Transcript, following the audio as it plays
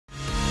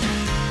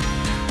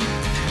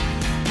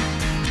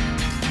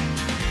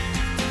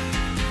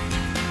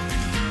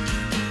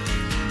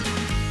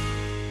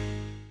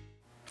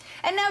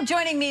And now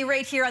joining me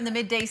right here on the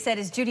Midday set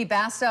is Judy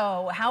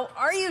Basso. How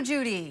are you,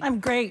 Judy? I'm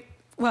great.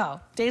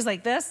 Well, days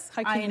like this,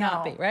 how can you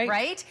not be, right?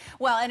 Right?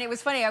 Well, and it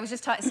was funny, I was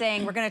just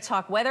saying we're going to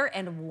talk weather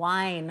and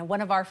wine, one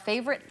of our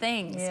favorite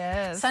things.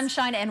 Yes.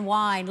 Sunshine and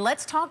wine.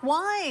 Let's talk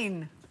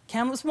wine.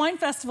 Kamloops Wine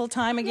Festival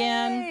time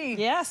again. Yay.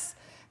 Yes.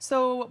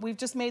 So we've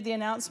just made the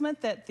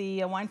announcement that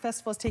the Wine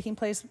Festival is taking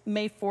place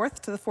May 4th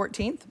to the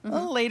 14th, a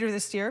little later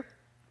this year.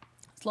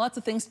 There's lots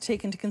of things to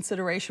take into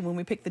consideration when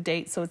we pick the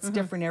date, so it's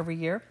different every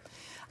year.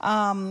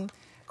 Of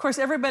course,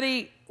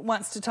 everybody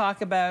wants to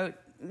talk about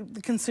the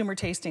consumer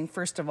tasting,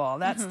 first of all.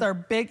 That's their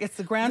big, it's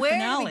the grand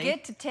finale. Where do we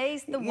get to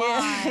taste the wine?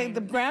 Yeah,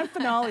 the grand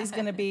finale is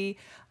going to be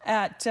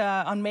at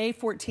on May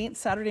 14th,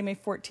 Saturday, May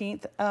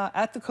 14th,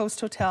 at the Coast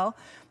Hotel.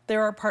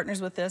 They're our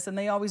partners with this, and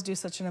they always do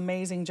such an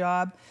amazing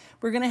job.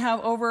 We're going to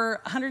have over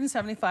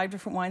 175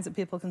 different wines that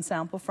people can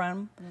sample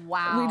from.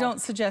 Wow. We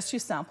don't suggest you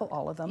sample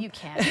all of them. You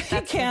can't. You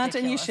can't, ridiculous.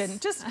 and you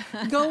shouldn't. Just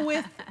go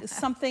with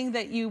something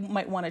that you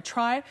might want to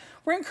try.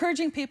 We're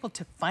encouraging people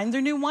to find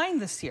their new wine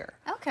this year.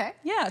 Okay.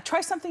 Yeah,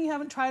 try something you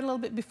haven't tried a little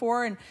bit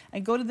before, and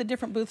go to the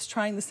different booths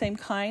trying the same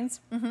kinds.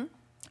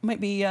 Might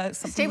be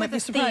something. Stay with the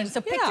theme. So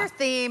pick your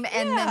theme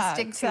and then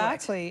stick to it.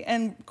 Exactly.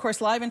 And of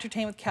course, live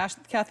entertainment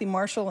with Kathy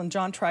Marshall and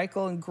John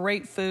Treichel, and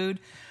great food,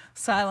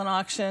 silent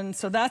auction.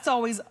 So that's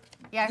always.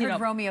 Yeah, I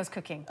heard Romeo's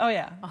cooking. Oh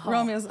yeah,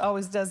 Romeo's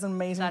always does an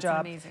amazing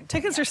job. Amazing.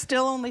 Tickets are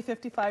still only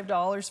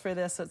 $55 for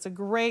this, so it's a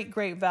great,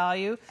 great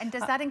value. And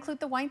does that include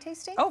the wine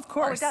tasting? Oh, of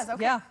course. Oh, it does.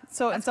 Okay. Yeah.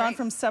 So That's it's on great.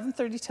 from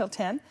 7:30 till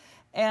 10,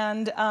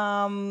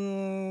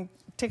 and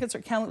tickets are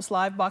at Kamloops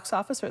Live box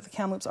office or at the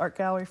Kamloops Art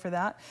Gallery for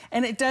that.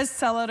 And it does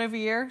sell out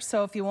every year,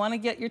 so if you want to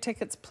get your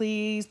tickets,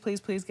 please,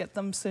 please, please get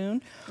them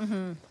soon,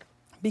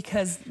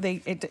 because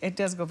it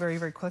does go very,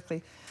 very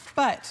quickly.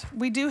 But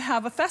we do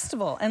have a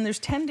festival, and there's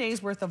 10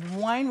 days worth of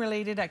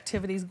wine-related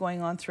activities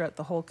going on throughout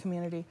the whole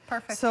community.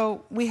 Perfect.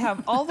 So we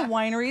have all the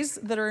wineries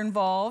that are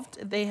involved.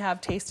 They have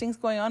tastings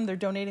going on. They're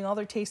donating all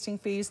their tasting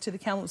fees to the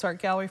Kamloops Art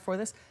Gallery for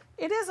this.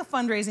 It is a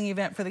fundraising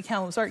event for the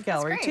Kamloops Art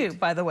Gallery too,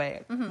 by the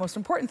way. Most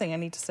important thing I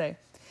need to say.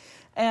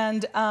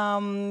 And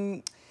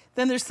then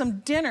there's some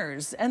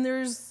dinners, and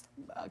there's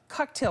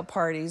cocktail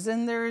parties,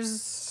 and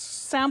there's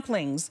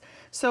samplings.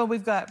 So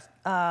we've got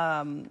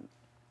the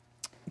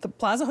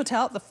Plaza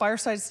Hotel, the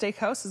Fireside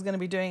Steakhouse is going to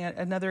be doing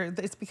another,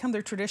 it's become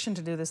their tradition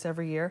to do this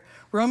every year.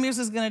 Romeo's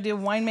is going to do a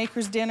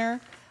winemaker's dinner.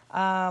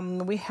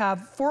 We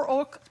have Four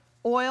Oak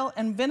Oil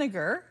and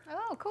Vinegar.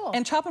 Oh, cool.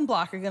 And Chop and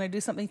Block are going to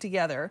do something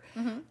together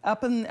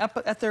up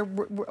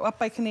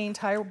by Canadian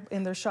Tire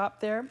in their shop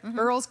there.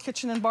 Earl's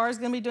Kitchen and Bar is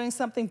going to be doing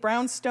something.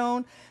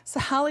 Brownstone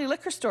Sahali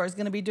Liquor Store is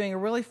going to be doing a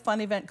really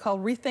fun event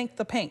called Rethink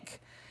the Pink.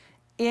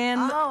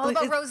 About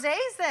rosés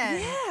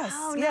then? Yes.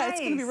 Oh, yeah, nice. it's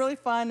going to be really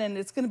fun, and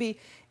it's going to be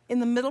in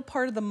the middle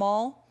part of the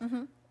mall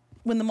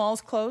when the mall's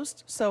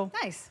closed. So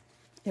nice.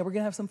 Yeah, we're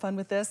going to have some fun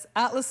with this.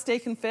 Atlas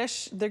Steak and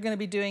Fish, they're going to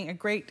be doing a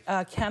great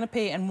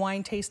canapé and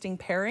wine tasting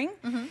pairing.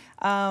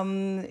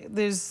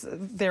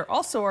 They're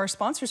also our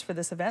sponsors for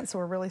this event, so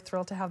we're really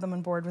thrilled to have them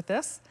on board with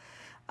this.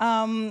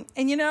 And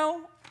you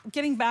know,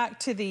 getting back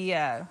to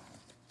the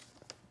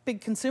big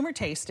consumer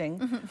tasting,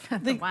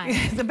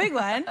 the big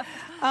one,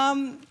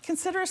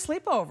 consider a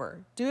sleepover.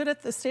 Do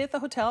it stay at the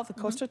hotel, at the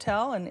Coast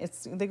Hotel, and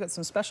they've got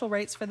some special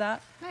rates for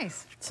that.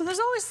 Nice. So there's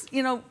always,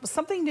 you know,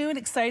 something new and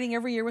exciting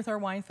every year with our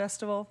wine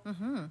festival.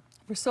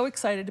 We're so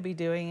excited to be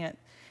doing it.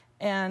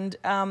 And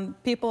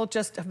people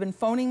just have been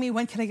phoning me,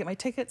 when can I get my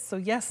tickets? So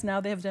yes,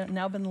 now they have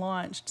now been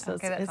launched. So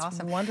it's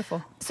awesome.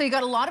 Wonderful. So you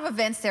got a lot of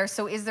events there.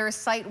 So is there a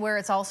site where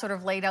it's all sort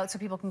of laid out so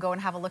people can go and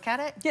have a look at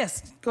it?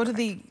 Yes, go to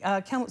the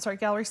Kamloops Art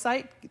Gallery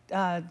site,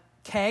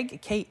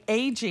 kag.bc.ca.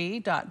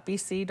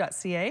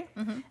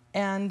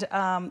 And,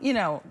 you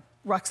know,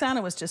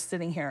 Roxana was just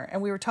sitting here,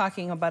 and we were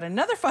talking about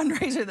another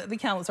fundraiser that the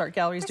Kamloops Art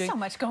Gallery is doing. There's so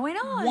much going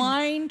on.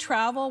 Wine,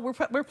 travel.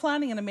 We're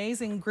planning an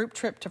amazing group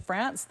trip to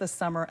France this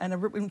summer,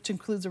 and which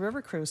includes a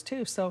river cruise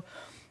too. So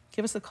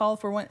give us a call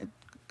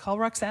call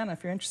Roxana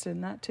if you're interested in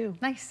that too.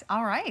 Nice.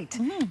 All right.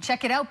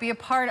 Check it out. Be a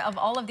part of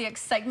all of the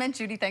excitement.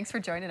 Judy, thanks for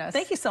joining us.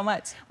 Thank you so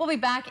much. We'll be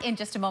back in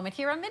just a moment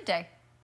here on Midday.